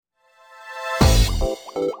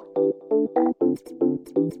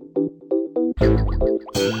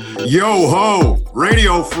Yo ho!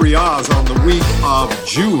 Radio Free Oz on the week of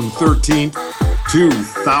June 13th,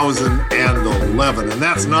 2011. And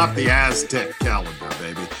that's not the Aztec calendar,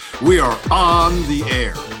 baby. We are on the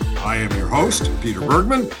air. I am your host, Peter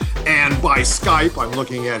Bergman, and by Skype, I'm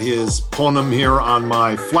looking at his ponem here on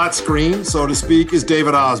my flat screen, so to speak, is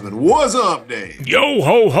David Osmond. What's up, Dave? Yo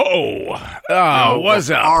ho ho!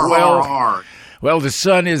 What's up? Well, the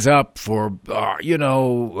sun is up for,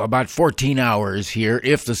 about 14 hours here,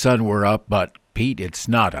 if the sun were up, but Pete, it's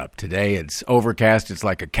not up today. It's overcast. It's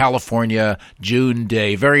like a California June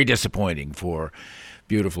day. Very disappointing for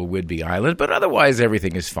beautiful Whidbey Island, but otherwise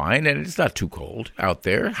everything is fine, and it's not too cold out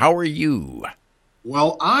there. How are you?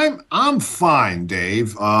 Well, I'm fine,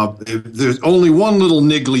 Dave. There's only one little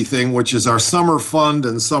niggly thing, which is our summer fund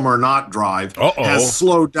and summer not drive has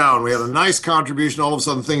slowed down. We had a nice contribution. All of a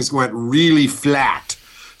sudden, things went really flat.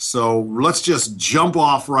 So let's just jump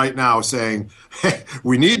off right now saying, hey,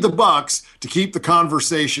 we need the bucks to keep the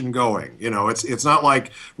conversation going. You know, it's not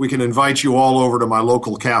like we can invite you all over to my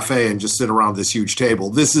local cafe and just sit around this huge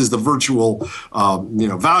table. This is the virtual,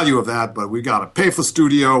 value of that, but we got to pay for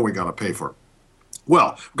studio. We got to pay for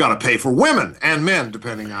Well, we've got to pay for women and men,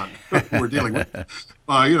 depending on who we're dealing with.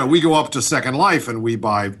 We go up to Second Life and we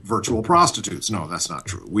buy virtual prostitutes. No, that's not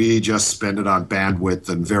true. We just spend it on bandwidth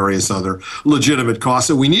and various other legitimate costs.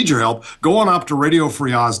 So we need your help. Go on up to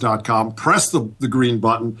radiofreeoz.com, press the green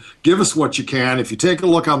button, give us what you can. If you take a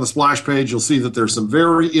look on the splash page, you'll see that there's some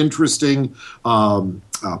very interesting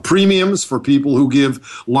premiums for people who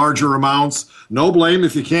give larger amounts. No blame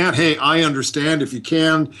if you can't. Hey, I understand. If you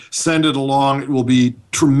can, send it along. It will be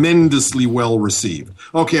tremendously well received.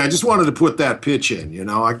 Okay, I just wanted to put that pitch in.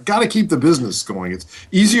 I got to keep the business going. It's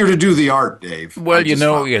easier to do the art, Dave. Well,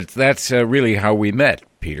 that's really how we met,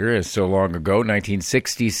 Peter. So long ago,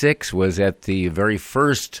 1966 was at the very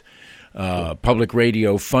first public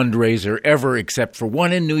radio fundraiser ever, except for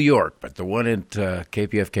one in New York, but the one at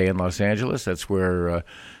KPFK in Los Angeles. That's where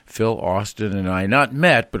Phil Austin and I not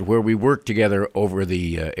met, but where we worked together over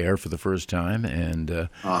the air for the first time, and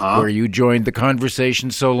where you joined the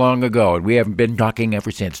conversation so long ago. And we haven't been talking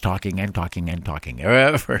ever since, talking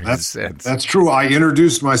ever since. That's true. I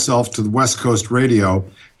introduced myself to the West Coast Radio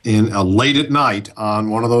in late at night on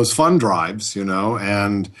one of those fund drives,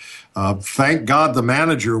 and thank God the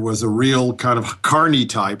manager was a real kind of Carney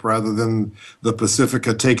type rather than the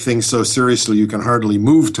Pacifica take things so seriously you can hardly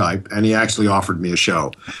move type, and he actually offered me a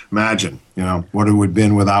show. Imagine, what it would have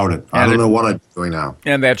been without it. I don't know what I'd be doing now.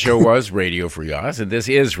 And that show was Radio Free Oz, and this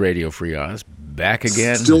is Radio Free Oz. Back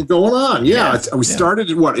again. Still going on, yeah. We started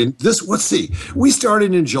we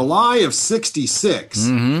started in July of 66.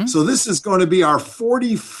 Mm-hmm. So this is going to be our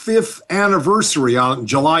 45th anniversary on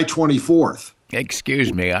July 24th.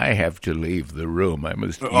 Excuse me, I have to leave the room. I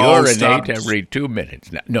must urinate every 2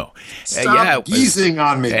 minutes. No. Stop easing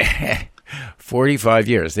on me. 45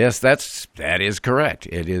 years. Yes, that is correct.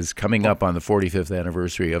 It is coming up on the 45th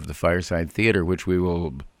anniversary of the Fireside Theater, which we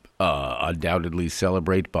will undoubtedly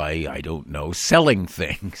celebrate by, selling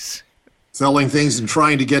things. Selling things and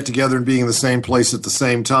trying to get together and being in the same place at the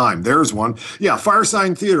same time. There's one. Yeah,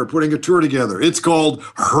 Fireside Theater putting a tour together. It's called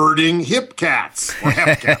Herding Hip Cats. Or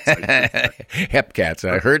Hep Cats. Hep Cats.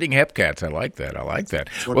 Herding Hep Cats. I like that.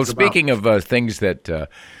 Well, speaking of things that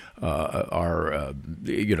are,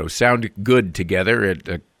 sound good together, it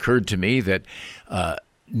occurred to me that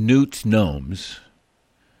Newt's gnomes,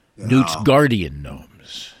 Newt's guardian gnomes,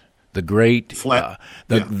 the great, the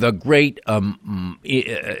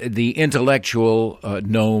intellectual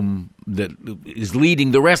gnome that is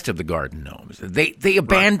leading the rest of the garden gnomes. They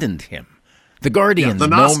abandoned him. The guardian the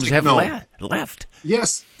gnomes have gnome. left.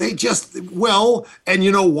 Yes, they just, and you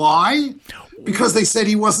know why? Because they said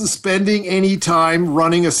he wasn't spending any time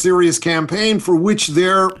running a serious campaign for which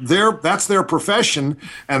that's their profession,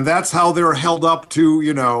 and that's how they're held up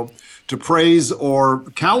to, to praise or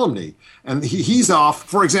calumny. And he's off,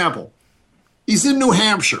 for example, he's in New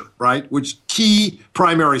Hampshire, right, which key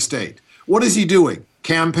primary state. What is he doing?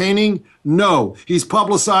 Campaigning? No. He's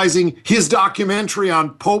publicizing his documentary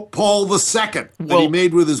on Pope Paul II that he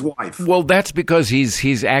made with his wife. Well, that's because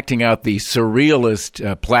he's acting out the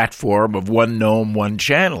surrealist platform of one gnome, one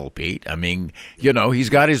channel, Pete. I mean, he's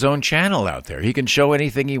got his own channel out there. He can show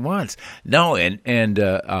anything he wants. No, and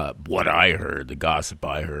what I heard, the gossip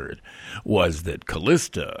I heard, was that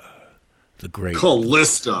Callista, the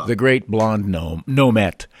great blonde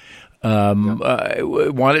gnomette,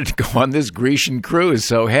 wanted to go on this Grecian cruise.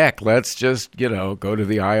 So heck, let's just go to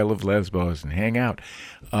the Isle of Lesbos and hang out.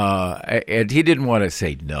 And he didn't want to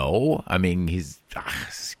say no. I mean, he's a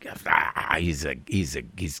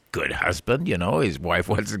good husband. His wife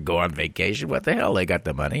wants to go on vacation. What the hell? They got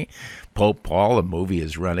the money. Pope Paul, the movie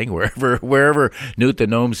is running wherever Newt the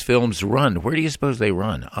Gnome's films run. Where do you suppose they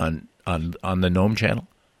run on the Gnome Channel?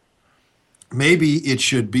 Maybe it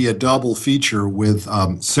should be a double feature with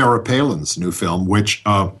Sarah Palin's new film, which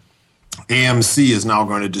AMC is now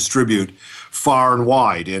going to distribute far and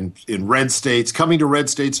wide in red states, coming to red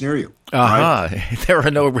states near you. Right? There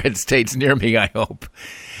are no red states near me, I hope.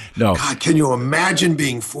 No. God, can you imagine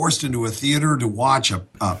being forced into a theater to watch a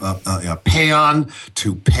paean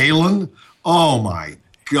to Palin? Oh, my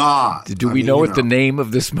God. Do we know what the name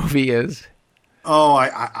of this movie is? Oh,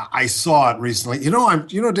 I saw it recently.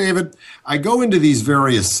 David, I go into these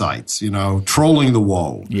various sites, trolling the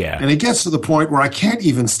woe. Yeah. And it gets to the point where I can't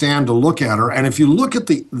even stand to look at her. And if you look at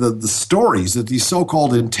the stories that these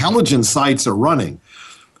so-called intelligence sites are running,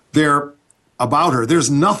 they're about her.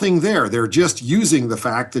 There's nothing there. They're just using the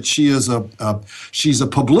fact that she's a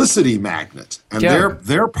publicity magnet, and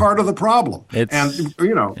they're part of the problem.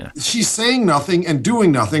 She's saying nothing and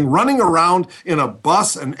doing nothing, running around in a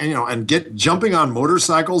bus and jumping on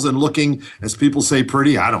motorcycles and looking, as people say,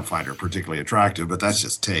 pretty. I don't find her particularly attractive, but that's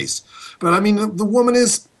just taste. But I mean, the woman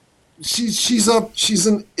is. She's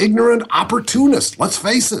an ignorant opportunist. Let's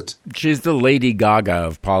face it. She's the Lady Gaga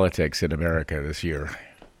of politics in America this year.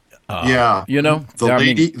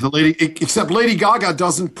 The lady, except Lady Gaga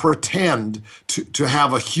doesn't pretend to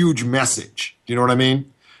have a huge message. Do you know what I mean?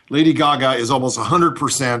 Lady Gaga is almost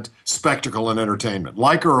 100% spectacle and entertainment.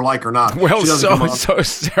 Like her or like her not. Well, so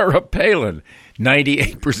Sarah Palin,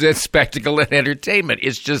 98% spectacle and entertainment.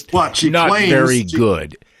 It's just not very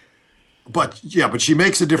good. But she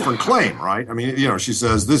makes a different claim, right? I mean, she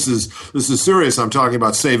says, this is serious. I'm talking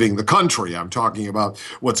about saving the country. I'm talking about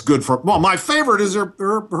what's good for. Well, my favorite is her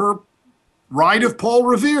right of Paul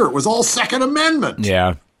Revere. It was all Second Amendment.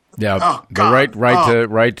 Yeah. Oh, the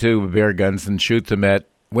right to bear guns and shoot them at.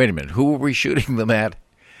 Wait a minute, who were we shooting them at?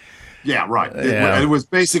 Yeah, right. It was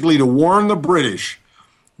basically to warn the British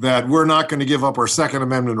that we're not going to give up our Second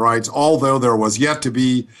Amendment rights, although there was yet to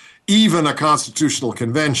be even a constitutional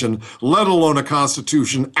convention, let alone a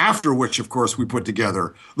constitution, after which, of course, we put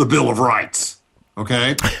together the Bill of Rights,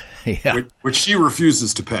 okay? Yeah. Which she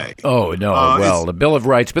refuses to pay. Oh, no. The Bill of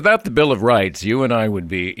Rights. Without the Bill of Rights, you and I would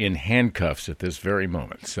be in handcuffs at this very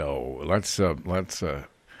moment. So let's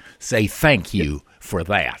say thank you for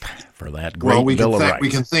that great Bill of Rights.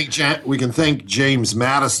 We can thank James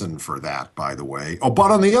Madison for that, by the way. Oh,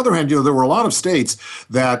 but on the other hand, there were a lot of states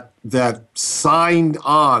that signed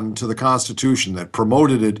on to the Constitution, that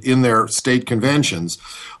promoted it in their state conventions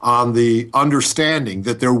on the understanding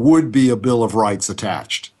that there would be a Bill of Rights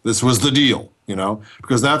attached. This was the deal,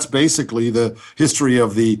 because that's basically the history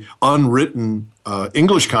of the unwritten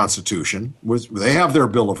English Constitution. They have their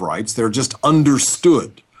Bill of Rights. They're just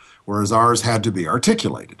understood, whereas ours had to be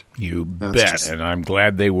articulated. You bet, and I'm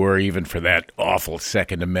glad they were, even for that awful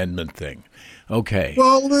Second Amendment thing. Okay.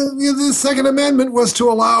 Well, the Second Amendment was to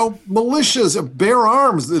allow militias to bear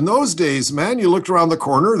arms. In those days, man, you looked around the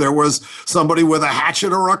corner, there was somebody with a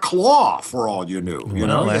hatchet or a claw, for all you knew. You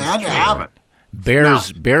had to have it.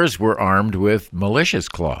 Bears were armed with malicious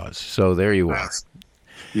claws, so there you are.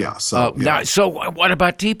 Yeah. So what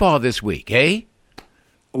about T-Paw this week, eh?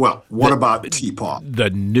 Well, what about T-Paw? The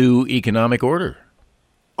new economic order.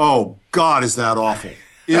 Oh, God, is that awful.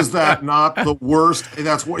 Is that not the worst?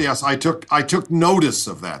 That's what. Yes, I took notice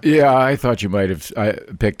of that. Yeah, I thought you might have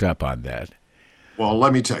picked up on that. Well,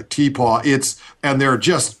 let me tell you, T-Paw, and they're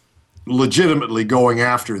just legitimately going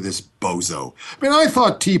after this bozo. I mean, I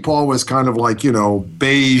thought T-Paw was kind of like,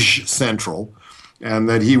 beige central, and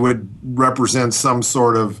that he would represent some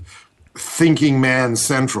sort of thinking man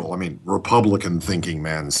central. I mean, Republican thinking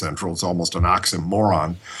man central. It's almost an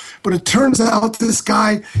oxymoron. But it turns out this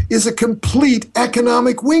guy is a complete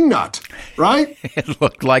economic wingnut, right? It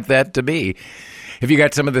looked like that to me. Have you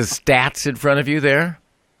got some of the stats in front of you there?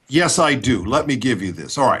 Yes, I do. Let me give you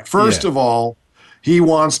this. All right. First of all, he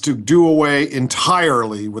wants to do away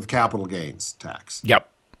entirely with capital gains tax. Yep.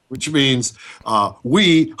 Which means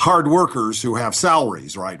we hard workers who have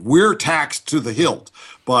salaries, right? We're taxed to the hilt.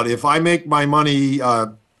 But if I make my money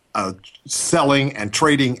selling and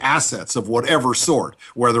trading assets of whatever sort,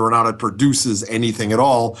 whether or not it produces anything at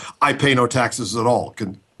all, I pay no taxes at all,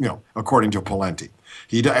 according to Palenti.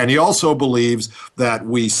 And he also believes that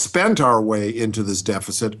we spent our way into this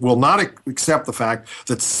deficit, will not accept the fact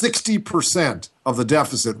that 60% of the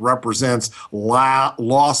deficit represents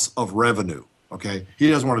loss of revenue. Okay, he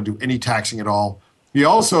doesn't want to do any taxing at all. He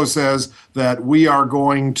also says that we are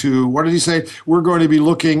going to, what did he say? We're going to be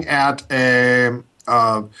looking at a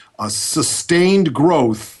sustained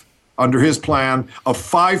growth under his plan of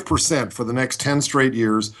 5% for the next 10 straight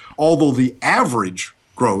years, although the average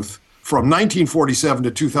growth from 1947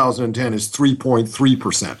 to 2010 is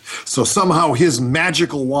 3.3%. So somehow his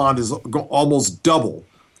magical wand is almost double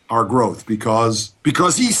our growth because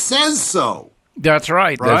he says so. That's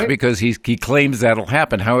right. That's because he claims that'll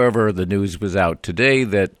happen. However, the news was out today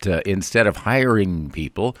that instead of hiring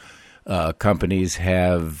people, companies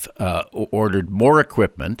have ordered more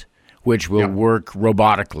equipment, which will work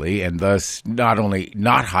robotically, and thus not only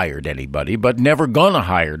not hired anybody, but never gonna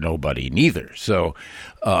hire nobody neither. So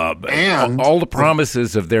and all the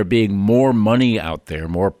promises of there being more money out there,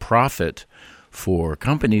 more profit for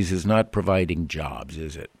companies is not providing jobs,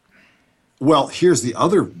 is it? Well, here's the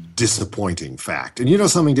other disappointing fact. And you know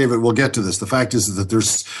something, David, we'll get to this. The fact is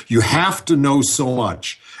that you have to know so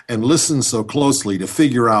much and listen so closely to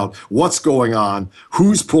figure out what's going on,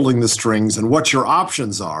 who's pulling the strings, and what your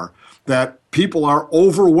options are, that people are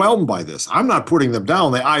overwhelmed by this. I'm not putting them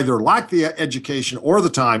down. They either lack the education or the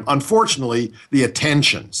time. Unfortunately, the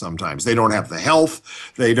attention sometimes. They don't have the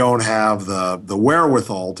health. They don't have the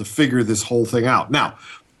wherewithal to figure this whole thing out. Now,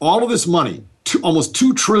 all of this money, almost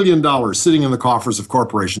 $2 trillion sitting in the coffers of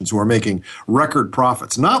corporations who are making record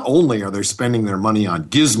profits. Not only are they spending their money on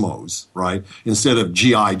gizmos, right, instead of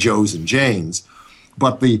G.I. Joes and Janes,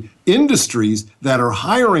 but the industries that are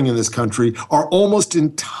hiring in this country are almost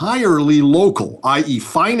entirely local, i.e.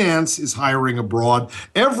 finance is hiring abroad.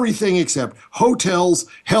 Everything except hotels,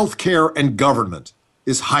 healthcare, and government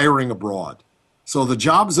is hiring abroad. So the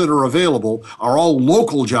jobs that are available are all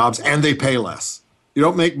local jobs, and they pay less. You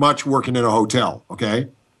don't make much working in a hotel, okay?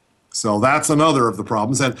 So that's another of the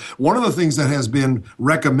problems. And one of the things that has been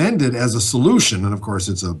recommended as a solution, and of course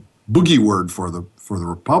it's a boogie word for the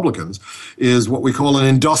Republicans, is what we call an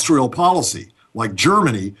industrial policy. Like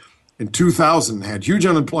Germany in 2000 had huge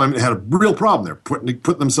unemployment, had a real problem. They're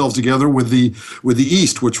putting themselves together with the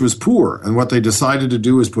East, which was poor. And what they decided to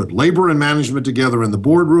do is put labor and management together in the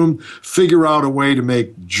boardroom, figure out a way to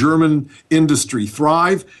make German industry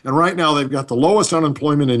thrive. And right now they've got the lowest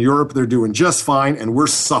unemployment in Europe. They're doing just fine, and we're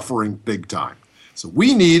suffering big time. So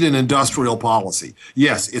we need an industrial policy.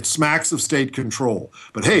 Yes, it smacks of state control.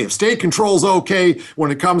 But hey, if state control's okay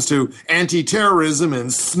when it comes to anti-terrorism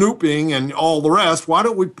and snooping and all the rest, why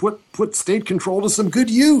don't we put state control to some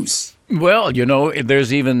good use? Well, you know,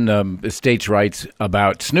 there's even states' rights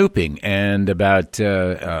about snooping and about,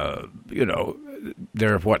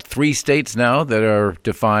 there are, 3 states now that are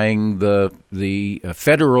defying the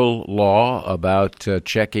federal law about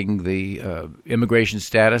checking the immigration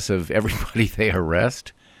status of everybody they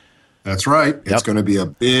arrest. That's right. Yep. It's going to be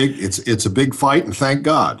it's a big fight, and thank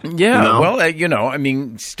God. Yeah. You know? I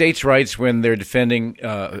mean, states' rights when they're defending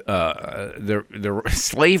their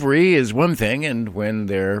slavery is one thing, and when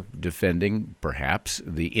they're defending perhaps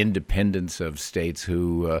the independence of states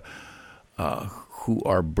who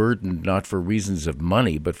are burdened not for reasons of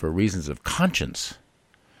money, but for reasons of conscience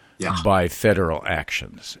by federal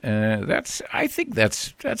actions. I think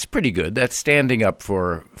that's pretty good. That's standing up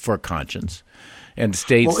for conscience. And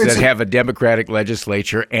states that have a Democratic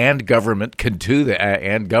legislature and government can do that,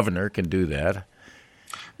 and governor can do that.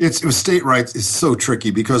 State rights is so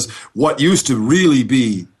tricky because what used to really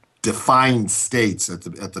be defined states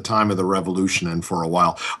at the time of the revolution and for a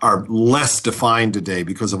while are less defined today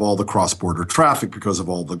because of all the cross-border traffic, because of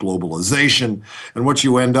all the globalization. And what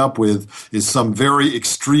you end up with is some very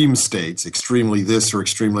extreme states, extremely this or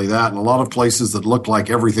extremely that, and a lot of places that look like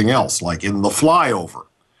everything else, like in the flyover.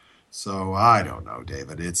 So I don't know,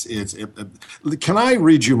 David. Can I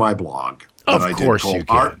read you my blog? Of course you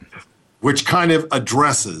can. Which kind of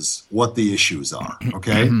addresses what the issues are.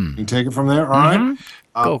 Okay, you can take it from there. All right.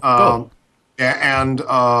 Go. And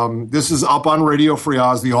this is up on Radio Free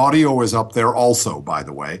Oz. The audio is up there also, by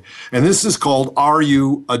the way. And this is called "Are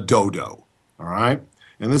You a Dodo?" All right.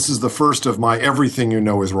 And this is the first of my "Everything You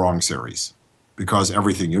Know Is Wrong" series, because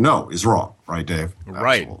everything you know is wrong, right, Dave?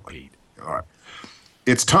 Right. Absolutely. All right.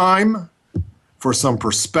 It's time for some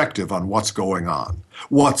perspective on what's going on.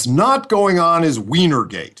 What's not going on is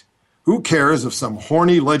Wienergate. Who cares if some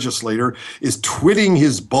horny legislator is twitting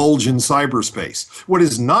his bulge in cyberspace? What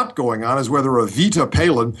is not going on is whether Evita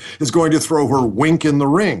Palin is going to throw her wink in the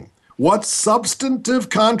ring. What substantive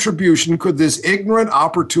contribution could this ignorant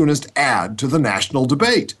opportunist add to the national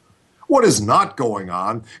debate? What is not going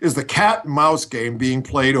on is the cat and mouse game being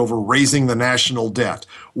played over raising the national debt.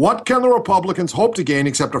 What can the Republicans hope to gain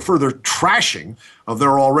except a further trashing of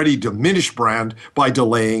their already diminished brand by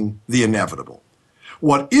delaying the inevitable?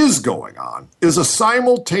 What is going on is a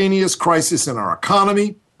simultaneous crisis in our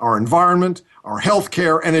economy, our environment, our health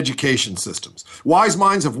care, and education systems. Wise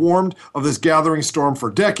minds have warned of this gathering storm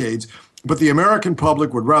for decades, but the American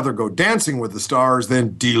public would rather go dancing with the stars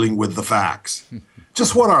than dealing with the facts.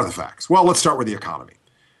 Just what are the facts? Well, let's start with the economy.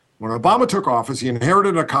 When Obama took office, he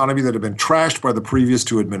inherited an economy that had been trashed by the previous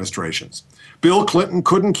two administrations. Bill Clinton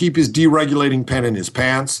couldn't keep his deregulating pen in his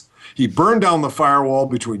pants. He burned down the firewall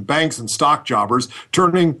between banks and stock jobbers,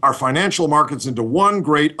 turning our financial markets into one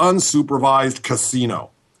great unsupervised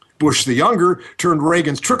casino. Bush the Younger turned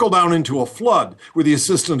Reagan's trickle-down into a flood with the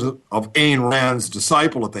assistance of Ayn Rand's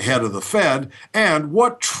disciple at the head of the Fed, and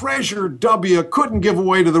what treasure W couldn't give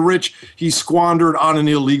away to the rich, he squandered on an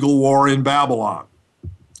illegal war in Babylon.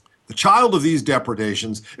 The child of these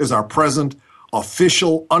depredations is our present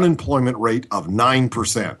official unemployment rate of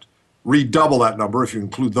 9%. Redouble that number if you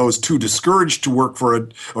include those too discouraged to work for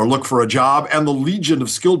or look for a job, and the legion of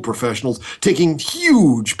skilled professionals taking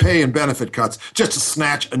huge pay and benefit cuts just to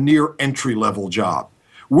snatch a near entry-level job.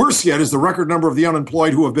 Worse yet is the record number of the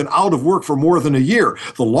unemployed who have been out of work for more than a year.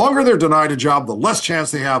 The longer they're denied a job, the less chance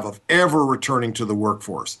they have of ever returning to the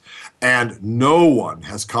workforce. And no one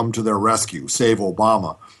has come to their rescue, save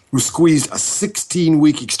Obama, who squeezed a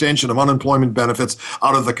 16-week extension of unemployment benefits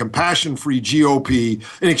out of the compassion-free GOP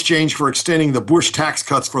in exchange for extending the Bush tax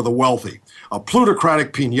cuts for the wealthy. A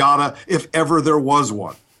plutocratic piñata, if ever there was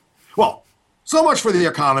one. Well, so much for the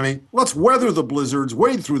economy. Let's weather the blizzards,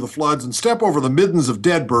 wade through the floods, and step over the middens of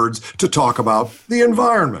dead birds to talk about the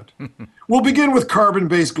environment. We'll begin with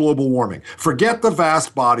carbon-based global warming. Forget the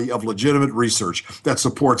vast body of legitimate research that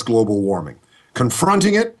supports global warming.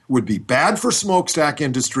 Confronting it would be bad for smokestack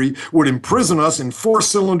industry, would imprison us in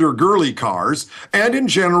four-cylinder girly cars, and in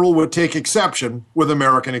general would take exception with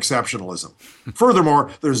American exceptionalism. Furthermore,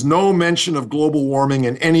 there's no mention of global warming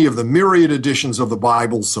in any of the myriad editions of the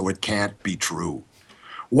Bible, so it can't be true.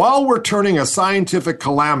 While we're turning a scientific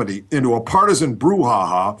calamity into a partisan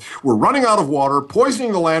brouhaha, we're running out of water,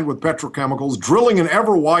 poisoning the land with petrochemicals, drilling an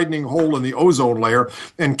ever-widening hole in the ozone layer,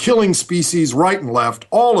 and killing species right and left,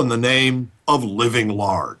 all in the name of living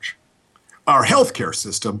large. Our healthcare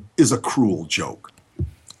system is a cruel joke.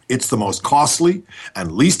 It's the most costly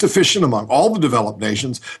and least efficient among all the developed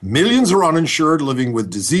nations. Millions are uninsured, living with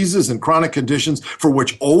diseases and chronic conditions for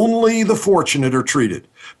which only the fortunate are treated.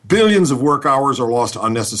 Billions of work hours are lost to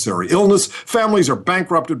unnecessary illness. Families are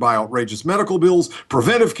bankrupted by outrageous medical bills.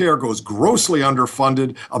 Preventive care goes grossly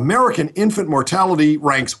underfunded. American infant mortality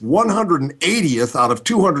ranks 180th out of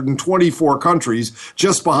 224 countries,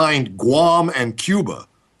 just behind Guam and Cuba.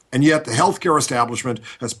 And yet the healthcare establishment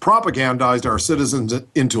has propagandized our citizens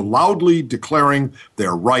into loudly declaring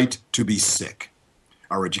their right to be sick.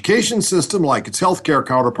 Our education system, like its healthcare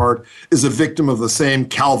counterpart, is a victim of the same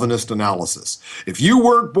Calvinist analysis. If you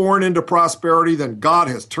weren't born into prosperity, then God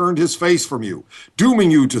has turned his face from you,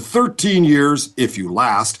 dooming you to 13 years, if you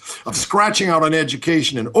last, of scratching out an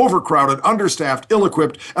education in overcrowded, understaffed,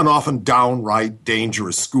 ill-equipped, and often downright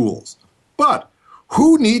dangerous schools. But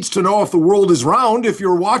who needs to know if the world is round if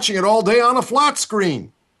you're watching it all day on a flat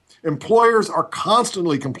screen? Employers are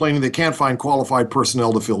constantly complaining they can't find qualified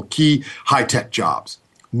personnel to fill key high-tech jobs.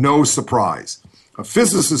 No surprise. A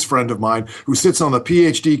physicist friend of mine who sits on the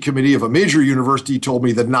PhD committee of a major university told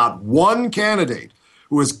me that not one candidate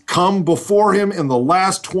who has come before him in the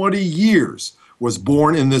last 20 years was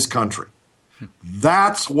born in this country.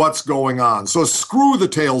 That's what's going on. So screw the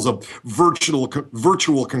tales of virtual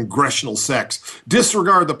congressional sex.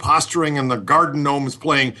 Disregard the posturing and the garden gnomes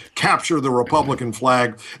playing capture the Republican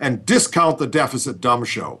flag, and discount the deficit dumb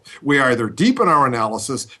show. We either deepen our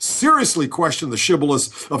analysis, seriously question the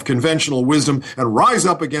shibboleths of conventional wisdom, and rise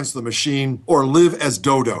up against the machine, or live as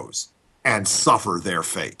dodos and suffer their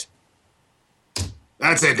fate.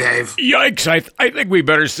 That's it, Dave. Yikes! I think we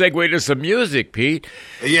better segue to some music, Pete.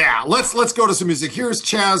 Yeah, let's go to some music. Here's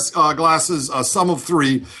Chaz Glass's Sum of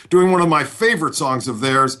Three, doing one of my favorite songs of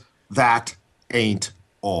theirs, That Ain't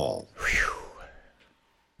All.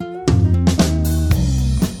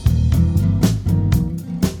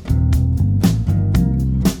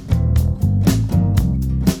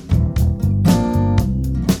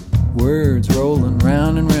 Words rolling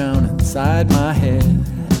round and round inside my head.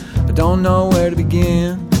 I don't know where to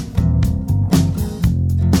begin.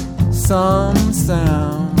 Some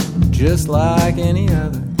sound just like any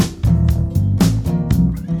other.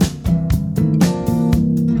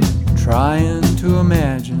 Trying to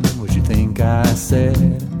imagine what you think I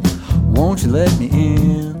said. won't you let me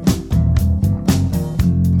in?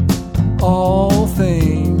 All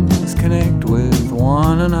things connect with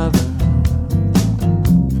one another,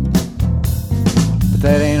 but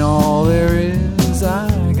that ain't all there is.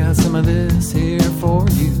 I got some of this here for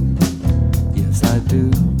you. Yes, I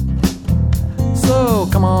do. So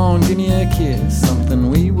come on, give me a kiss,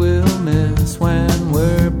 something we will miss when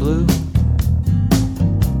we're blue.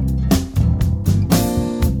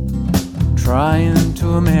 Trying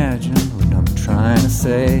to imagine what I'm trying to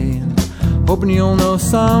say, hoping you'll know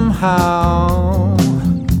somehow.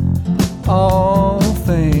 All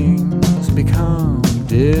things become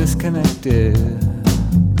disconnected.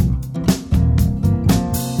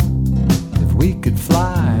 If we could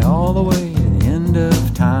fly all the way to the end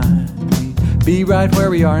of time, we'd be right where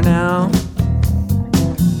we are now.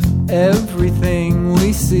 Everything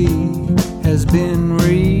we see has been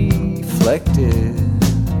reflected.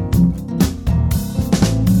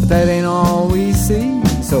 That ain't all we see,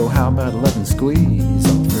 so how about 11 squeeze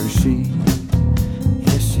off her sheet?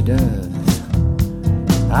 Yes, she does.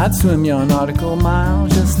 I'd swim your nautical mile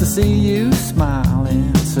just to see you smile,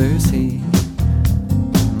 answers he.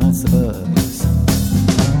 And that's the buzz.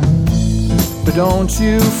 But don't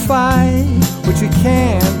you fight what you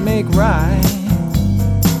can't make right.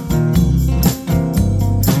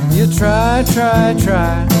 You try,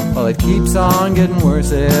 while it keeps on getting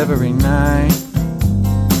worse every night.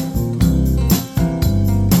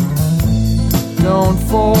 Don't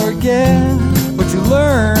forget what you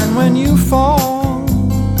learn when you fall.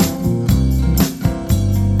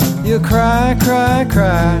 You cry,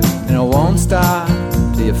 and it won't stop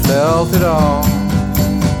till you felt it all.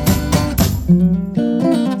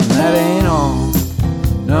 And that ain't all.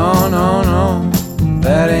 No,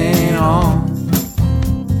 that ain't all.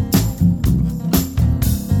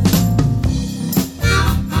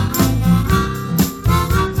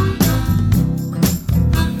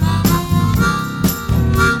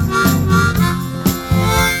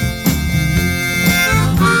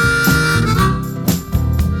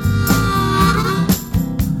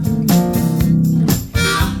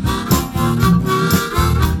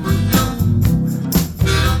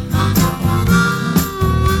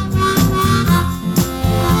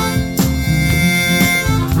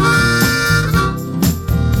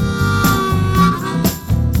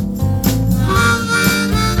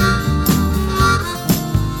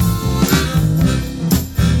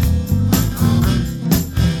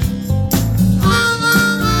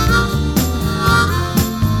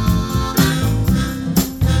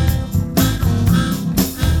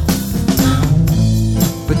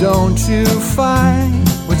 Don't you fight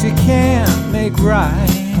what you can't make right.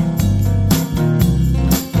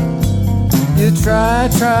 You try,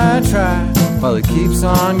 while it keeps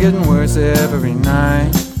on getting worse every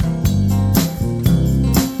night.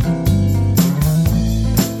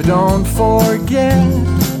 But don't forget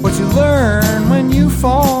what you learn when you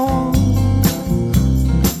fall.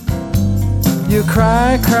 You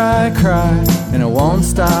cry, and it won't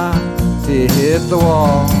stop till you hit the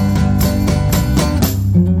wall.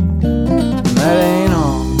 That ain't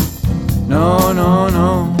all. No,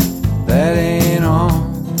 that ain't all.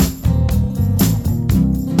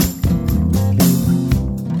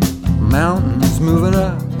 Mountains moving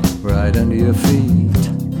up right under your feet,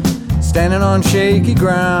 standing on shaky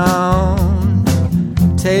ground.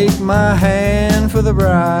 Take my hand for the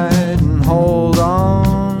ride and hold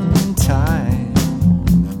on tight.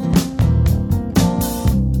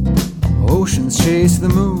 Oceans chase the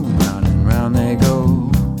moon, round and round they go.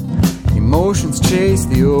 Emotions chase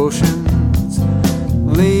the oceans,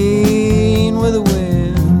 lean with the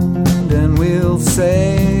wind and we'll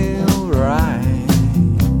sail right.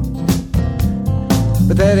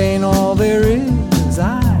 But that ain't all there is.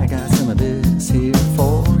 I got some of this here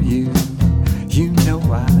for you. You know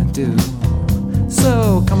I do.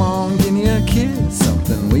 So come on, give me a kiss,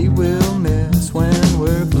 something we will miss when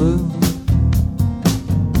we're blue.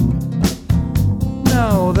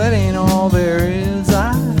 No, that ain't all there is.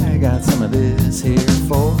 I got some of this here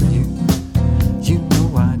for you.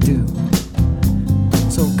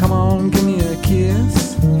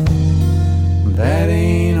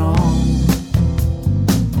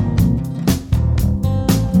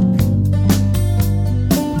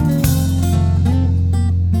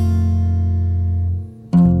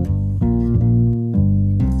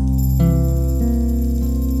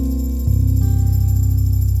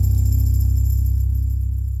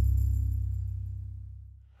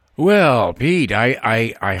 Well, Pete,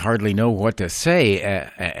 I hardly know what to say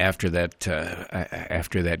after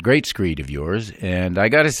that great screed of yours, and I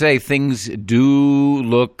got to say things do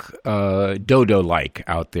look dodo-like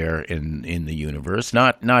out there in the universe.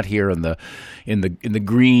 Not here in the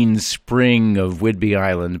green spring of Whidbey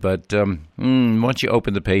Island, but once you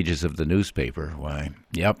open the pages of the newspaper, why,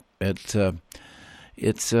 yep, it's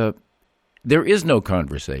there is no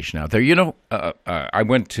conversation out there. You know, I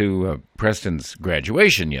went to Preston's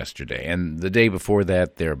graduation yesterday, and the day before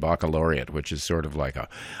that, their baccalaureate, which is sort of like a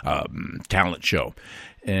talent show.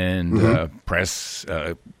 And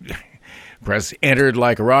Press entered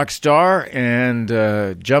like a rock star and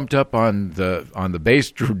jumped up on the bass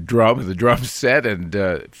drum, the drum set, and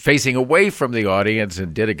facing away from the audience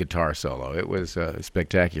and did a guitar solo. It was a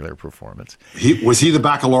spectacular performance. Was he the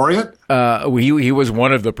baccalaureate? He was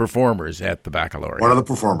one of the performers at the baccalaureate. One of the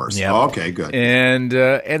performers. Yeah. Oh, okay, good. And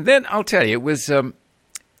then I'll tell you, it was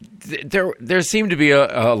there seemed to be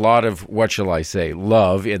a lot of, what shall I say,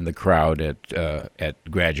 love in the crowd at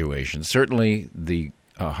graduation. Certainly the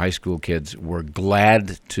high school kids were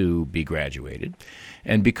glad to be graduated.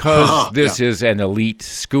 And because this is an elite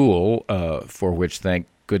school, for which, thank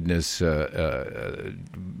goodness, the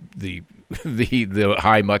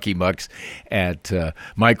high mucky mucks at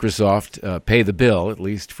Microsoft pay the bill, at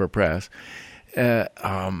least for Press, there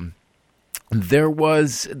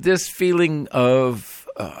was this feeling of,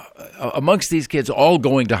 amongst these kids, all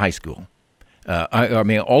going to high school. I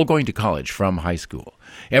mean, all going to college from high school.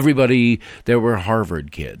 Everybody, there were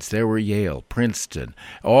Harvard kids, there were Yale, Princeton,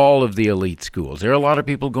 all of the elite schools. There are a lot of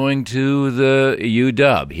people going to the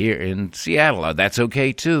UW here in Seattle. That's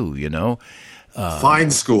okay too, you know.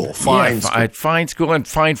 Fine school, fine school,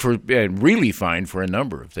 and really fine for a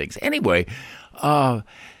number of things. Anyway, I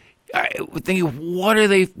was thinking, what are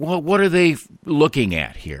they looking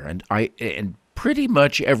at here? And pretty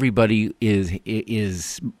much everybody is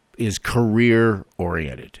career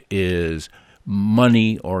oriented, is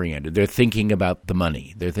money oriented. They're thinking about the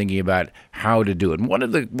money. They're thinking about how to do it. And one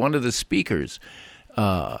of the speakers,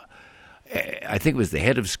 I think it was the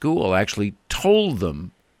head of school, actually told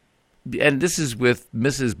them, and this is with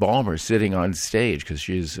Mrs. Balmer sitting on stage because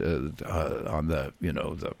she's on the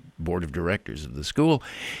the board of directors of the school,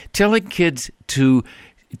 telling kids to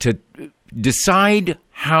decide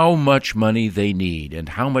how much money they need and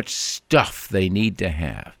how much stuff they need to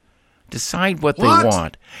have. Decide what they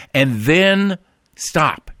want, and then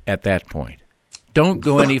stop at that point. Don't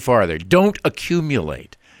go any farther. Don't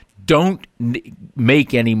accumulate. Don't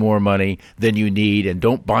make any more money than you need, and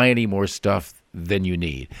don't buy any more stuff than you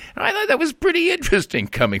need. And I thought that was pretty interesting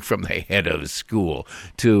coming from the head of school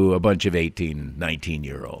to a bunch of 18,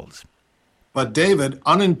 19-year-olds. But, David,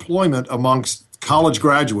 unemployment amongst college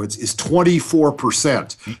graduates is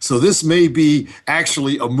 24%. So this may be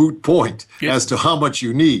actually a moot point as to how much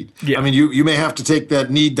you need. Yeah. I mean, you may have to take that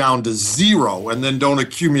need down to zero and then don't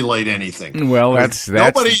accumulate anything. Well, that's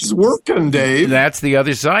nobody's working, Dave. That's the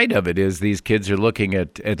other side of it, is these kids are looking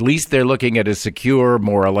at least they're looking at a secure,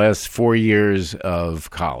 more or less, 4 years of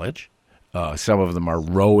college. Some of them are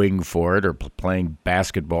rowing for it or playing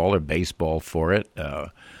basketball or baseball for it. A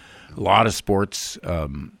lot of sports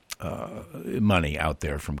money out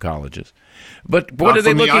there from colleges, but what are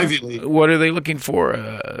they looking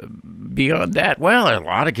for beyond that? Well, a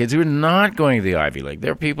lot of kids who are not going to the Ivy League.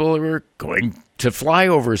 There are people who are going to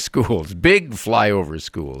flyover schools, big flyover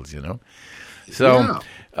schools. You know, so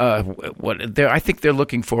I think they're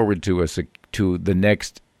looking forward to the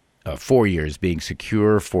next 4 years being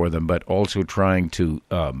secure for them, but also trying to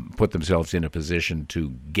put themselves in a position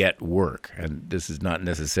to get work. And this is not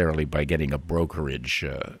necessarily by getting a brokerage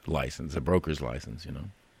license, a broker's license, you know.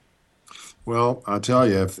 Well, I'll tell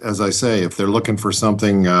you, as I say, if they're looking for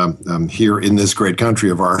something here in this great country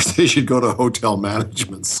of ours, they should go to hotel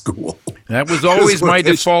management school. That was always my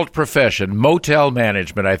default profession, motel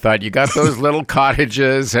management. I thought you got those little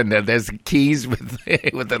cottages, and there's keys with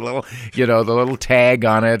the little, the little tag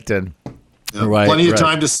on it, and plenty of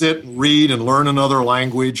time to sit and read and learn another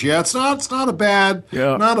language. Yeah, it's not a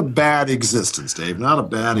bad existence, Dave. Not a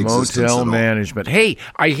bad existence. Motel management. Hey,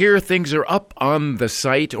 I hear things are up on the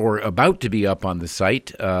site or about to be up on the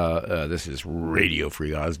site. This is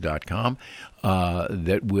RadioFreeOz.com.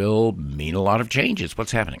 That will mean a lot of changes.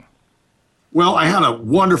 What's happening? Well, I had a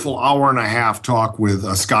wonderful hour-and-a-half talk with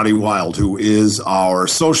Scotty Wild, who is our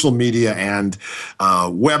social media and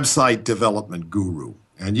website development guru.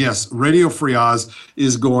 And yes, Radio Free Oz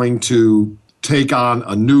is going to take on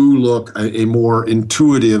a new look, a more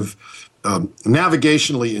intuitive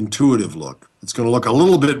navigationally intuitive look. It's going to look a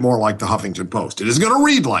little bit more like the Huffington Post. It is going to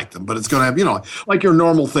read like them, but it's going to have, like your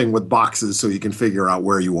normal thing with boxes so you can figure out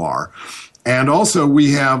where you are. And also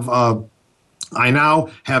we have, I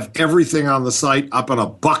now have everything on the site up in a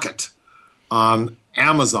bucket on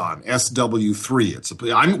Amazon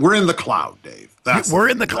SW3. We're in the cloud, Dave. We're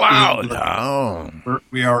in the cloud.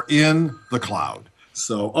 We are in the cloud.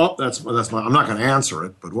 So, that's I'm not going to answer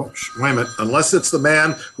it, but wait a minute. Unless it's the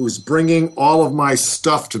man who's bringing all of my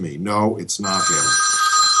stuff to me. No, it's not him.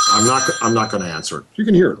 I'm not going to answer it. You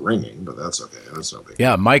can hear it ringing, but that's okay. That's no big deal.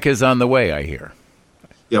 Yeah, Mike is on the way, I hear.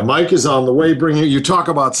 Yeah, Mike is on the way bringing. You talk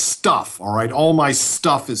about stuff, all right? All my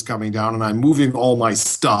stuff is coming down, and I'm moving all my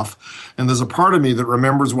stuff. And there's a part of me that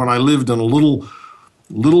remembers when I lived in a little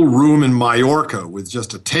room in Mallorca with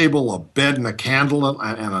just a table, a bed, and a candle,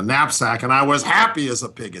 and a knapsack, and I was happy as a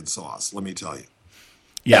pig in sauce, let me tell you.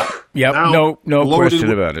 Yeah, no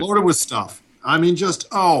question about it. Loaded with stuff. I mean, just,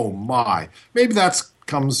 oh my. Maybe that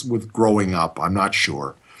comes with growing up. I'm not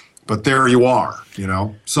sure. But there you are,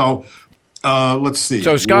 So, let's see.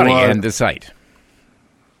 So, Scotty, and the site.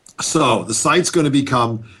 So the site's going to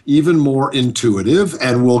become even more intuitive,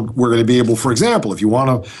 and we're going to be able, for example, if you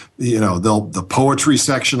want to, the poetry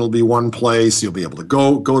section will be one place. You'll be able to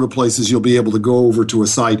go to places. You'll be able to go over to a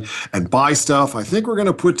site and buy stuff. I think we're going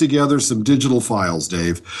to put together some digital files,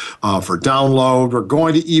 Dave, for download. We're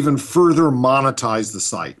going to even further monetize the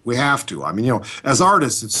site. We have to. I mean, as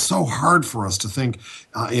artists, it's so hard for us to think,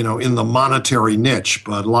 in the monetary niche.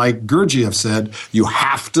 But like Gurdjieff said, you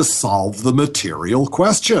have to solve the material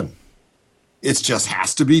question. It just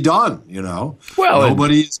has to be done, Well,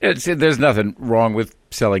 there's nothing wrong with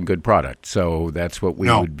selling good product, so that's what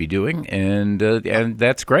we would be doing, and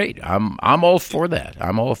that's great. I'm all for that.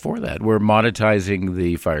 We're monetizing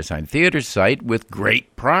the Firesign Theater site with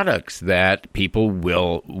great products that people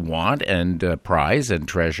will want and prize and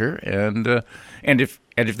treasure, and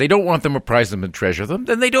if they don't want them or prize them and treasure them,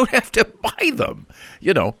 then they don't have to buy them.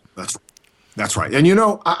 That's right. And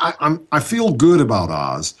I feel good about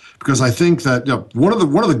Oz because I think that one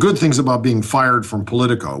of the good things about being fired from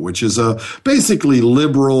Politico, which is a basically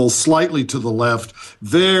liberal, slightly to the left,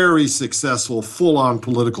 very successful, full-on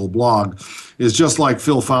political blog, is just like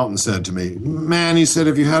Phil Fountain said to me. Man, he said,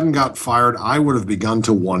 if you hadn't got fired, I would have begun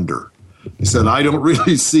to wonder. He said, I don't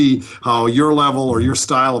really see how your level or your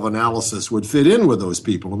style of analysis would fit in with those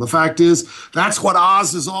people. And the fact is, that's what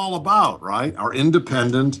Oz is all about, right? Our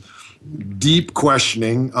independent, deep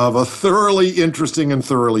questioning of a thoroughly interesting and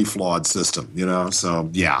thoroughly flawed system, So,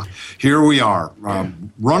 yeah, here we are,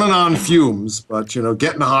 running on fumes, but,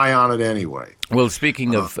 getting high on it anyway. Well,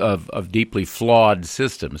 speaking of deeply flawed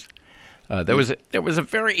systems, there was a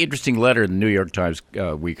very interesting letter in the New York Times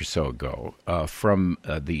a week or so ago from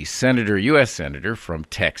the U.S. Senator from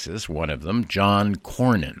Texas, one of them, John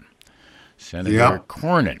Cornyn. Senator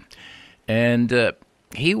Cornyn. And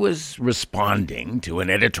he was responding to an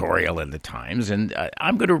editorial in the Times, and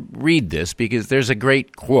I'm going to read this because there's a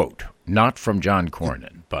great quote, not from John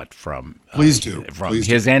Cornyn, but from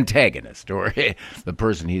his antagonist or the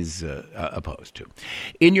person he's opposed to.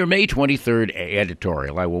 In your May 23rd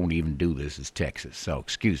editorial, I won't even do this as Texas, so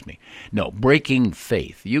excuse me. No, Breaking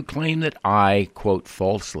Faith, you claim that I, quote,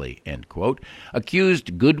 falsely, end quote,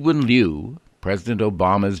 accused Goodwin Liu, President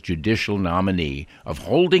Obama's judicial nominee, of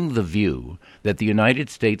holding the view that the United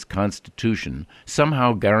States Constitution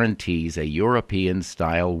somehow guarantees a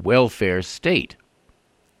European-style welfare state.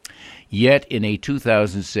 Yet in a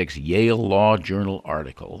 2006 Yale Law Journal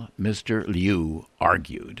article, Mr. Liu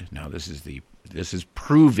argued, now this is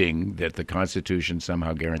proving that the Constitution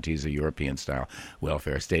somehow guarantees a European-style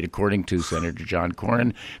welfare state, according to Senator John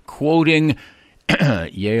Cornyn, quoting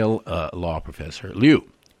Yale law professor Liu.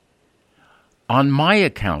 On my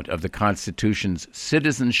account of the Constitution's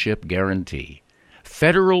citizenship guarantee,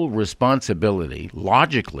 federal responsibility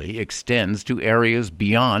logically extends to areas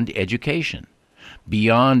beyond education.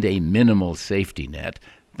 Beyond a minimal safety net,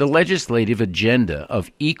 the legislative agenda of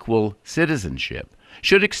equal citizenship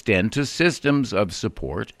should extend to systems of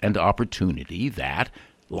support and opportunity that,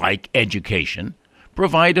 like education,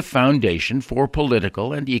 provide a foundation for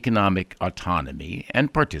political and economic autonomy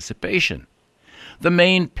and participation. The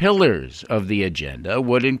main pillars of the agenda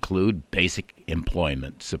would include basic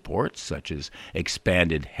employment supports, such as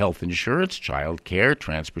expanded health insurance, child care,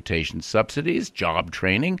 transportation subsidies, job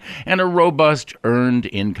training, and a robust earned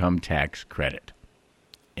income tax credit.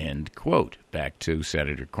 End quote. Back to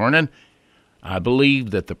Senator Cornyn. I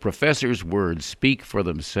believe that the professor's words speak for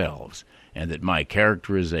themselves and that my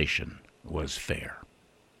characterization was fair.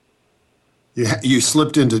 You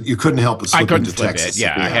slipped into. You couldn't help but slip into Texas.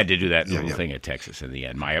 Yeah, I had to do that little thing at Texas in the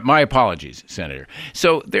end. My apologies, Senator.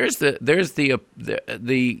 So there's the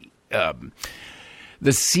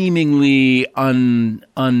seemingly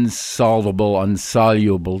unsolvable,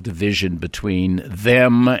 insoluble division between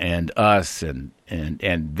them and us, and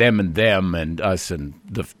them and them, and us and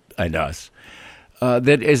us.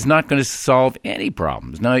 That is not going to solve any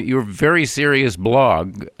problems. Now, your very serious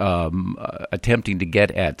blog, attempting to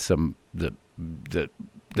get at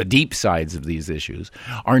the deep sides of these issues,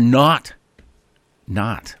 are not,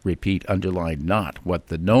 repeat, underline, not what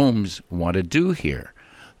the gnomes want to do here.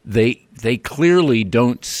 They clearly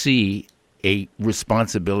don't see a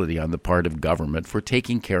responsibility on the part of government for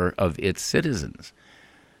taking care of its citizens.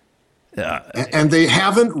 And they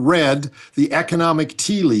haven't read the economic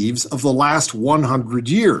tea leaves of the last 100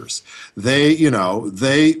 years. They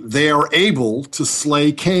are able to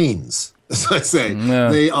slay Keynes, as I say.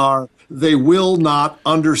 Yeah. They will not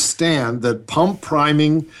understand that pump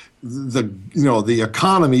priming the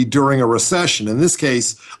economy during a recession, in this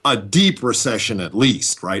case, a deep recession at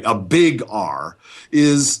least, right? A big R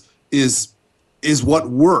is what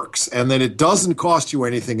works, and that it doesn't cost you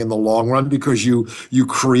anything in the long run because you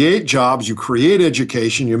create jobs, you create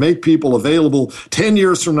education, you make people available 10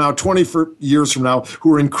 years from now, 20 years from now,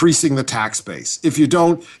 who are increasing the tax base. If you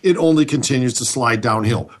don't, it only continues to slide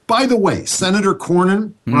downhill. By the way, Senator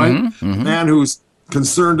Cornyn, right, the man who's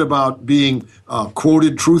concerned about being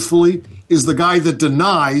quoted truthfully, is the guy that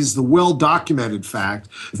denies the well-documented fact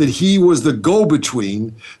that he was the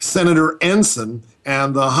go-between Senator Ensign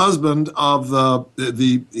and the husband of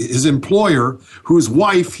his employer, whose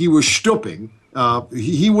wife he was stooping.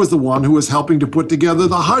 He was the one who was helping to put together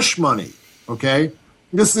the hush money. Okay,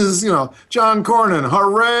 this is John Cornyn,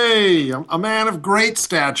 hooray! A man of great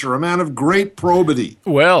stature, a man of great probity.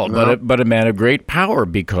 Well, but a man of great power,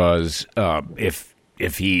 because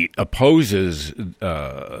if he opposes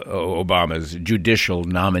Obama's judicial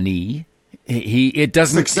nominee, it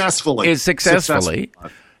doesn't successfully.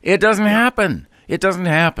 It doesn't happen. It doesn't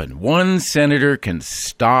happen. One senator can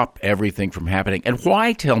stop everything from happening. And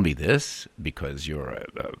why? Tell me this, because you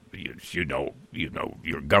know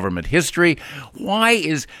your government history. Why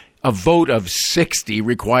is a vote of 60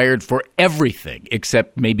 required for everything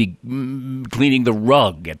except maybe cleaning the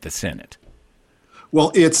rug at the Senate?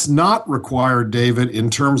 Well, it's not required, David, in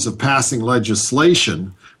terms of passing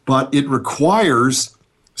legislation, but it requires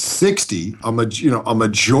 60, a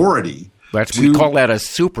majority. We call that a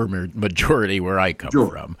super majority where I come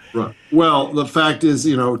from. Right. Well, the fact is,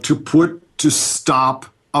 to stop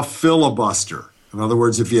a filibuster. In other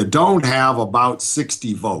words, if you don't have about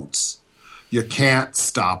 60 votes, you can't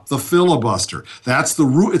stop the filibuster. That's the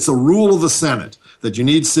rule. It's a rule of the Senate that you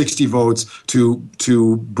need 60 votes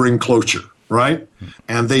to bring cloture. Right?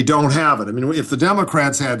 And they don't have it. I mean, if the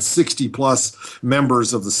Democrats had 60 plus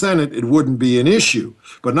members of the Senate, it wouldn't be an issue.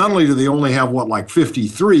 But not only do they only have,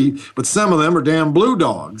 53, but some of them are damn blue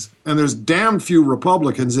dogs. And there's damn few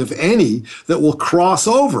Republicans, if any, that will cross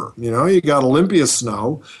over. You got Olympia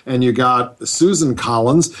Snowe and you got Susan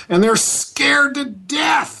Collins, and they're scared to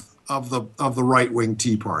death of the right-wing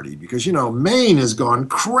Tea Party because, Maine has gone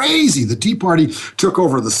crazy. The Tea Party took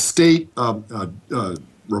over the state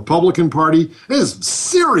Republican Party. It is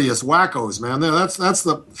serious wackos, man. That's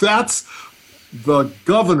the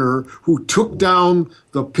governor who took down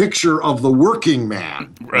the picture of the working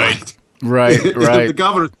man. Right. The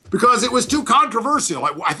governor, because it was too controversial.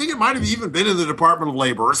 I think it might have even been in the Department of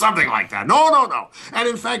Labor or something like that. No. And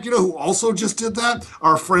in fact, who also just did that?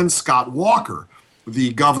 Our friend Scott Walker,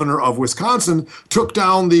 the governor of Wisconsin, took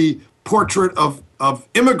down the portrait of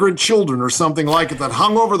immigrant children or something like it that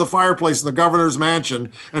hung over the fireplace in the governor's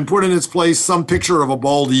mansion and put in its place some picture of a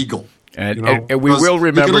bald eagle. And we will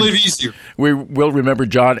remember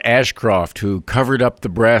John Ashcroft, who covered up the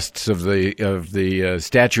breasts of the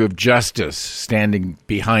Statue of Justice standing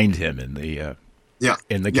behind him in the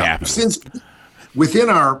Capitol. Since within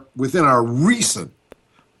our recent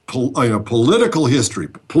political history,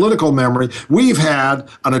 political memory, we've had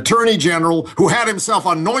an attorney general who had himself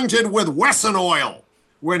anointed with Wesson oil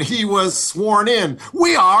when he was sworn in.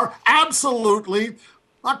 We are absolutely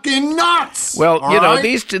fucking nuts. Well,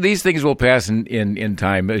 these things will pass in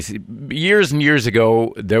time. Years and years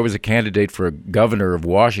ago, there was a candidate for governor of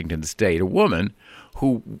Washington State, a woman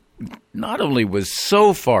who not only was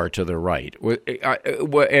so far to the right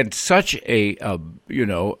and such a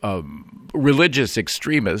religious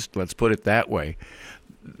extremist, let's put it that way,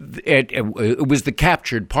 it was the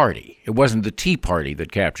captured party. It wasn't the Tea Party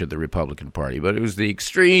that captured the Republican Party, but it was the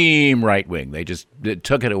extreme right wing. They just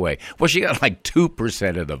took it away. Well, she got like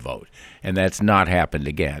 2% of the vote, and that's not happened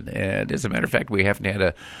again. And as a matter of fact, we haven't had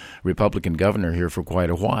a Republican governor here for quite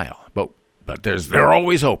a while. But they're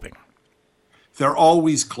always hoping. They're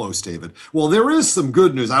always close, David. Well, there is some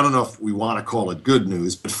good news. I don't know if we want to call it good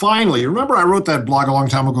news, but finally, remember I wrote that blog a long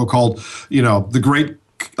time ago called, The Great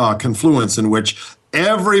Confluence, in which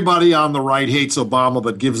everybody on the right hates Obama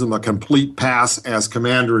but gives him a complete pass as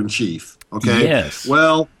commander-in-chief. Okay? Yes.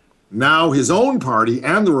 Well, now his own party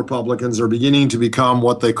and the Republicans are beginning to become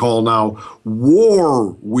what they call now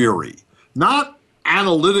war-weary. Not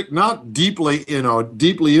analytic, not deeply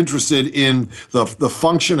interested in the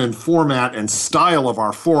function and format and style of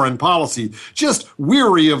our foreign policy, just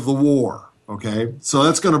weary of the war. Okay, so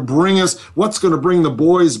that's going to bring us, what's going to bring the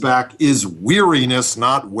boys back is weariness,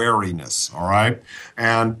 not wariness. All right.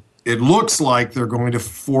 And it looks like they're going to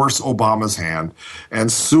force Obama's hand.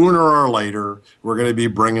 And sooner or later, we're going to be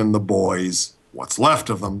bringing the boys, what's left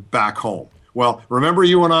of them, back home. Well, remember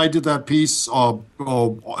you and I did that piece at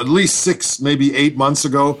least 6, maybe 8 months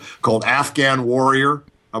ago called Afghan Warrior,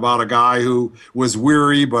 about a guy who was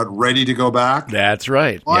weary but ready to go back? That's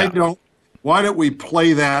right. Why don't we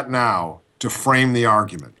play that now to frame the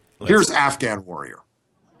argument? Here's Afghan Warrior.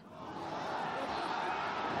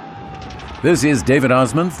 This is David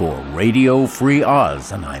Osmond for Radio Free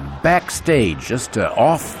Oz, and I'm backstage just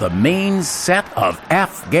off the main set of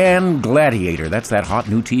Afghan Gladiator. That's that hot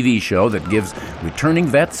new TV show that gives returning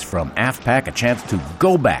vets from AFPAC a chance to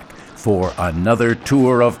go back for another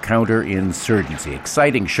tour of counterinsurgency.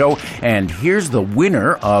 Exciting show, and here's the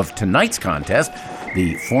winner of tonight's contest,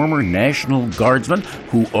 the former National Guardsman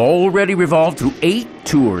who already revolved through 8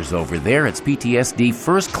 tours over there. It's PTSD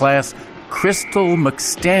First Class Crystal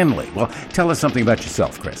McStanley. Well, tell us something about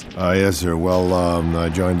yourself, Chris. Yes, sir. Well, I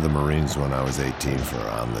joined the Marines when I was 18 for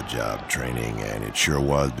on-the-job training, and it sure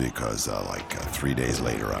was because 3 days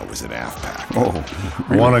later I was in AFPAC. Oh,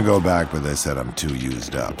 really? I want to go back, but they said I'm too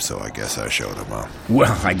used up, so I guess I showed them up.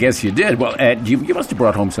 Well, I guess you did. Well, you must have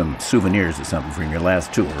brought home some souvenirs or something from your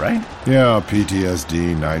last tour, right? Yeah,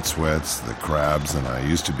 PTSD, night sweats, the crabs, and I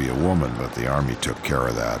used to be a woman, but the Army took care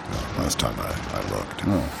of that last time I looked.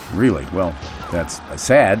 Oh, really? Well, that's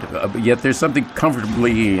sad, yet there's something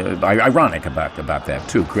comfortably ironic about that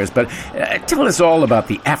too, Chris. But tell us all about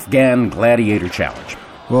the Afghan Gladiator Challenge.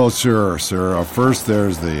 Well, sure, sir. First,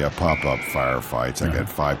 there's the pop-up firefights. I get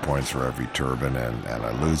 5 points for every turbine, and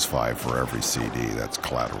I lose 5 for every CD. That's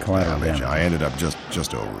collateral damage. I ended up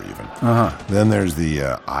just over even. Then there's the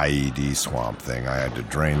IED swamp thing. I had to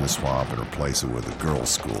drain the swamp and replace it with a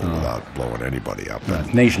girls' school without blowing anybody up.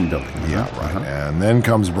 Nation building. Yeah, right. And then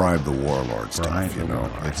comes bribe the warlord stuff,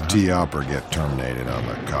 It's tee up or get terminated on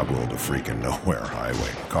the Kabul to freaking nowhere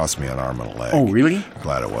highway. Cost me an arm and a leg. Oh, really?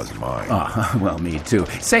 Glad it wasn't mine. Well, me too.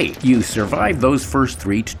 Say, you survived those first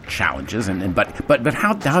 3 challenges, but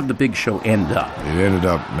how'd the big show end up? It ended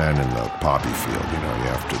up, man, in the poppy field. You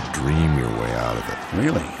have to dream your way out of it.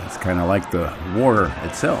 Really? It's kind of like the war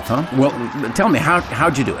itself, huh? Well, tell me,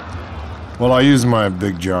 how'd you do it? Well, I use my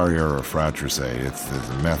big jar here of Fratricide. It's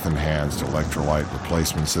the meth-enhanced electrolyte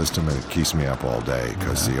replacement system, and it keeps me up all day.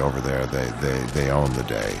 Because, see, over there, they own the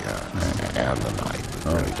day and the night. It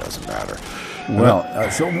really doesn't matter. Well,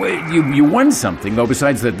 so you won something, though,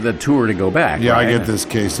 besides the tour to go back. Yeah, right? I get this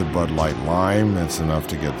case of Bud Light Lime. It's enough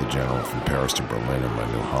to get the general from Paris to Berlin in my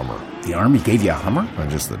new Hummer. The Army gave you a Hummer? Not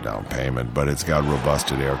just the down payment, but it's got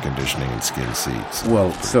robusted air conditioning and skin seats.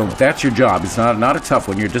 Well, so that's your job. It's not a tough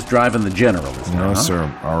one. You're just driving the general. No, sir.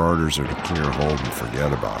 Our orders are to clear, hold, and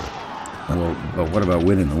forget about it. Well, but what about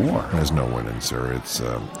winning the war? There's no winning, sir. It's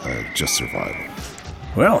just survival.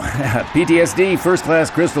 Well, PTSD, First Class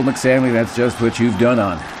Crystal McStanley, that's just what you've done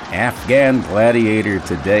on Afghan Gladiator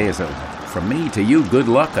today. So from me to you, good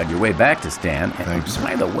luck on your way back to Stan. Thanks.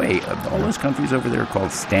 By the way, all those countries over there are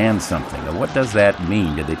called Stan something. What does that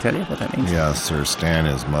mean? Did they tell you what that means? Yes, sir. Stan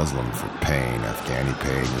is Muslim for pain. Afghani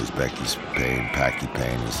pain, Uzbeki pain, Paki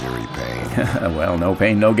pain, Azeri pain. Well, no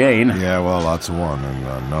pain, no gain. Yeah, well, lots of one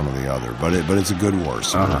and none of the other. But it's a good war,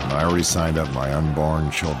 sir. I already signed up my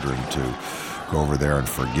unborn children to go over there and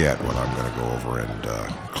forget what I'm going to go over and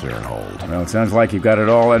clear and hold. Well, it sounds like you've got it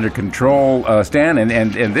all under control, Stan,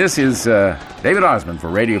 and this is David Osmond for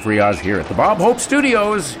Radio Free Oz here at the Bob Hope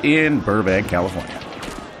Studios in Burbank, California.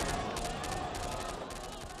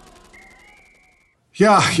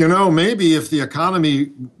 Yeah, maybe if the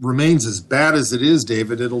economy remains as bad as it is,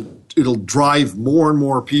 David, it'll drive more and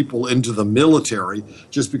more people into the military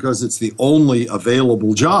just because it's the only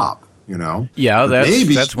available job. Yeah,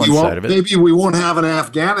 that's one side of it. Maybe we won't have an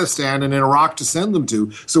Afghanistan and Iraq to send them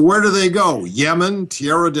to. So where do they go? Yemen,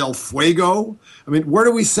 Tierra del Fuego? I mean, where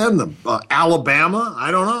do we send them? Alabama?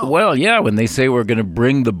 I don't know. Well, yeah, when they say we're going to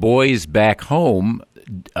bring the boys back home,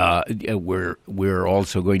 we're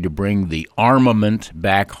also going to bring the armament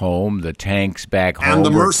back home, the tanks back home, and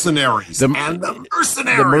the mercenaries, the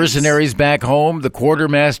mercenaries back home, the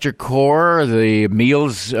quartermaster corps, the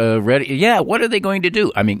meals ready. Yeah, what are they going to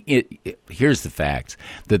do? I mean, here's the facts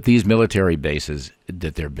that these military bases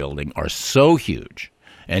that they're building are so huge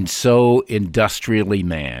and so industrially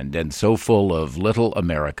manned and so full of little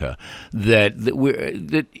America that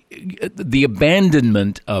the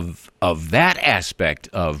abandonment of that aspect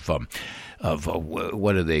of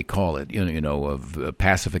what do they call it? Of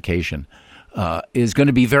pacification is going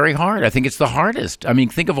to be very hard. I think it's the hardest. I mean,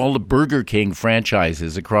 think of all the Burger King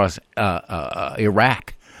franchises across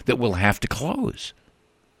Iraq that will have to close.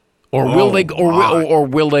 Or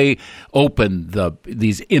will they open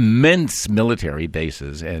these immense military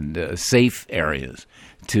bases and safe areas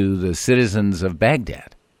to the citizens of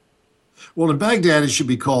Baghdad? Well, in Baghdad, it should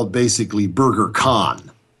be called basically Burger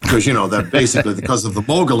Khan because that basically because of the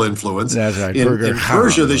Mughal influence. That's right. In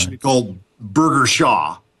Persia, they should be called Burger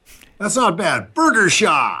Shah. That's not bad. Burger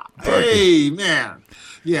Shah. Hey, man.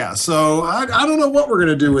 Yeah, so I don't know what we're going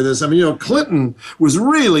to do with this. I mean, Clinton was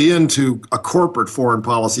really into a corporate foreign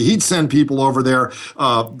policy. He'd send people over there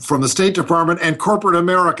from the State Department and corporate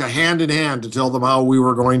America hand in hand to tell them how we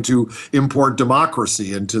were going to import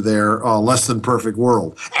democracy into their less than perfect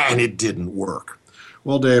world. And it didn't work.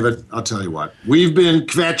 Well, David, I'll tell you what. We've been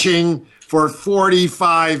kvetching for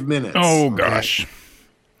 45 minutes. Oh, gosh.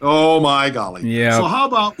 Oh, my golly. Yeah. So how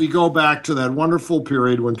about we go back to that wonderful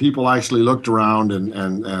period when people actually looked around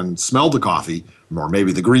and smelled the coffee, or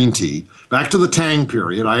maybe the green tea, back to the Tang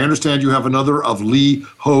period. I understand you have another of Li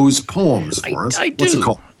Ho's poems for us. I do. What's it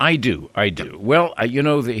called? I do. Well,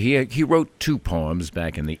 he wrote two poems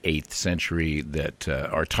back in the 8th century that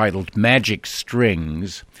are titled Magic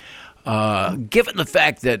Strings. Given the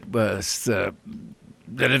fact that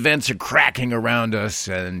events are cracking around us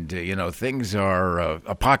and, things are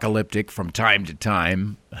apocalyptic from time to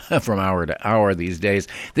time, from hour to hour these days.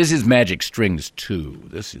 This is Magic Strings 2.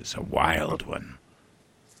 This is a wild one.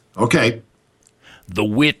 Okay. The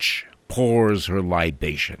witch pours her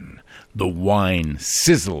libation. The wine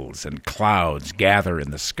sizzles and clouds gather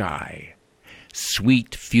in the sky.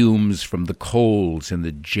 Sweet fumes from the coals in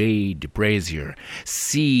the jade brazier.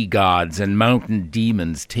 Sea gods and mountain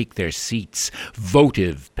demons take their seats.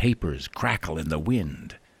 Votive papers crackle in the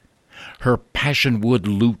wind. Her passionwood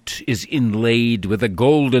lute is inlaid with a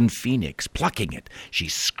golden phoenix. Plucking it, she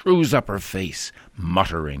screws up her face,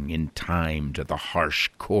 muttering in time to the harsh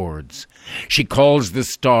chords. She calls the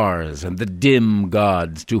stars and the dim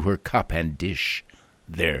gods to her cup and dish,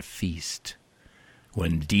 their feast.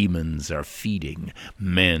 When demons are feeding,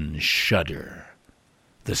 men shudder.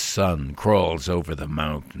 The sun crawls over the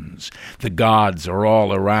mountains. The gods are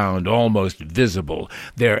all around, almost visible.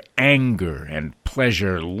 Their anger and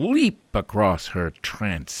pleasure leap across her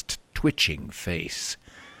tranced, twitching face.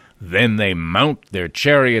 Then they mount their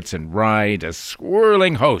chariots and ride, a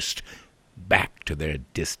swirling host, back to their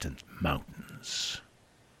distant mountains.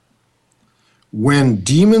 When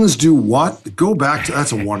demons do what? Go back to,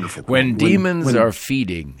 that's a wonderful point. When demons are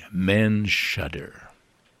feeding, men shudder.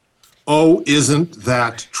 Oh, isn't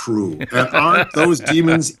that true? And aren't those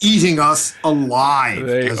demons eating us alive?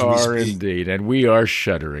 They as are we speak? indeed, and we are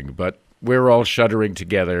shuddering, but we're all shuddering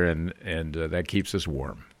together, and that keeps us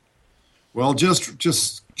warm. Well, just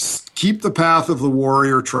keep the path of the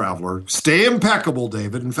warrior traveler. Stay impeccable,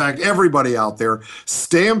 David. In fact, everybody out there,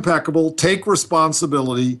 stay impeccable, take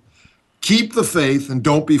responsibility. Keep the faith and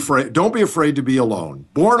don't be afraid to be alone.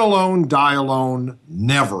 Born alone, die alone,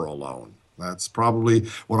 never alone. That's probably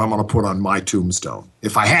what I'm going to put on my tombstone.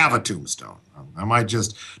 If I have a tombstone, I might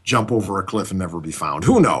just jump over a cliff and never be found.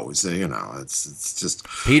 Who knows? It's just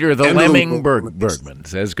Peter the Lemming Bergman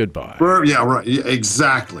says goodbye. Yeah, right.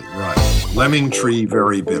 Exactly right. Lemming tree,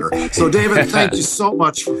 very bitter. So, David, thank you so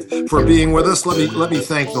much for being with us. Let me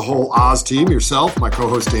thank the whole Oz team, yourself, my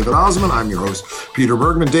co-host David Osmond. I'm your host Peter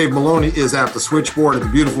Bergman. Dave Maloney is at the switchboard at the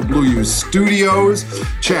beautiful Blue U Studios.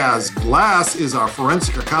 Chaz Glass is our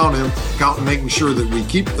forensic accountant, making sure that we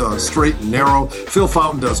keep the straight and narrow. Phil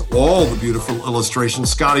Fountain does all the beautiful illustrations.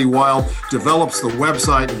 Scotty Wild develops the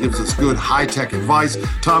website and gives us good high-tech advice.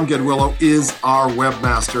 Tom Gedwillow is our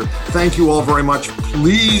webmaster. Thank you all very much.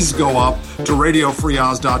 Please go up to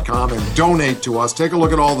RadioFreeOz.com and donate to us. Take a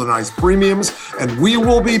look at all the nice premiums, and we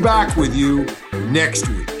will be back with you next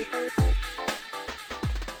week.